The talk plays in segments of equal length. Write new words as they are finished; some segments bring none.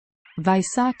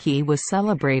Vaisakhi was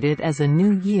celebrated as a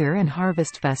New Year and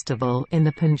harvest festival in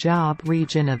the Punjab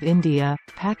region of India,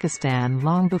 Pakistan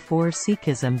long before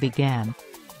Sikhism began.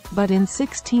 But in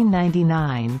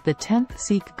 1699 the 10th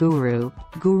Sikh Guru,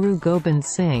 Guru Gobind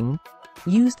Singh,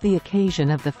 used the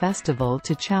occasion of the festival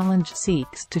to challenge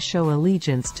Sikhs to show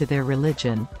allegiance to their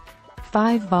religion.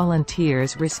 5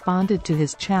 volunteers responded to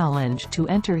his challenge to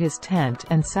enter his tent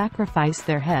and sacrifice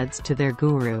their heads to their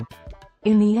guru.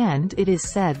 In the end, it is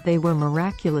said they were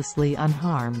miraculously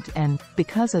unharmed and,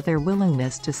 because of their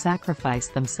willingness to sacrifice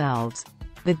themselves,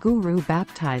 the guru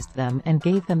baptized them and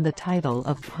gave them the title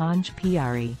of Panj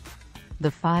Piare, the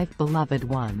 5 beloved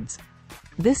ones.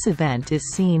 This event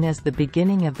is seen as the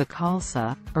beginning of the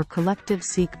Khalsa, or collective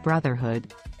Sikh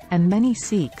brotherhood, and many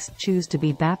Sikhs choose to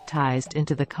be baptized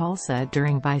into the Khalsa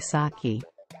during Vaisakhi.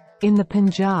 In the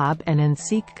Punjab and in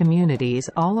Sikh communities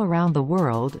all around the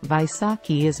world,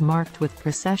 Vaisakhi is marked with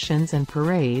processions and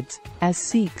parades, as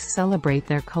Sikhs celebrate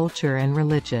their culture and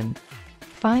religion.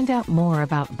 Find out more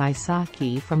about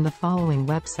Vaisakhi from the following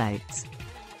websites.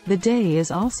 The day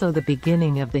is also the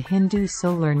beginning of the Hindu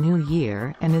solar new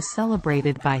year and is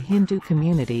celebrated by Hindu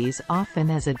communities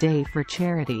often as a day for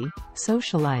charity,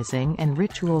 socializing and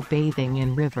ritual bathing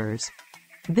in rivers.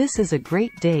 This is a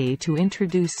great day to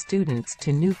introduce students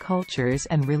to new cultures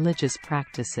and religious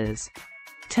practices.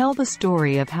 Tell the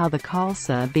story of how the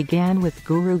Khalsa began with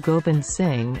Guru Gobind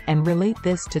Singh and relate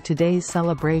this to today's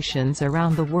celebrations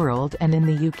around the world and in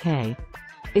the UK.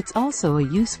 It's also a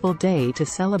useful day to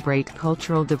celebrate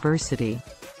cultural diversity.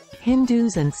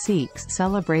 Hindus and Sikhs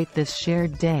celebrate this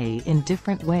shared day in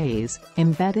different ways,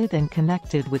 embedded and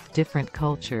connected with different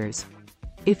cultures.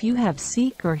 If you have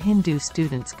Sikh or Hindu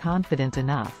students confident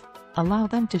enough, allow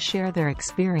them to share their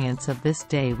experience of this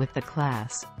day with the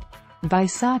class.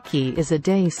 Vaisakhi is a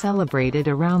day celebrated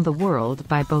around the world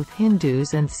by both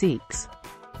Hindus and Sikhs.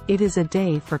 It is a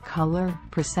day for color,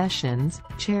 processions,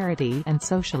 charity and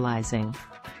socializing.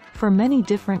 For many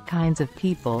different kinds of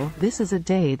people, this is a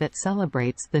day that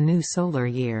celebrates the new solar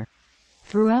year.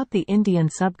 Throughout the Indian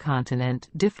subcontinent,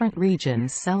 different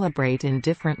regions celebrate in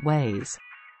different ways.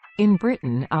 In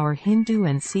Britain, our Hindu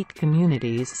and Sikh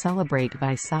communities celebrate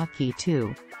Vaisakhi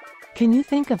too. Can you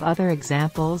think of other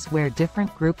examples where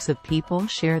different groups of people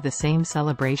share the same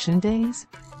celebration days?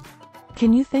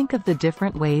 Can you think of the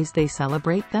different ways they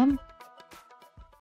celebrate them?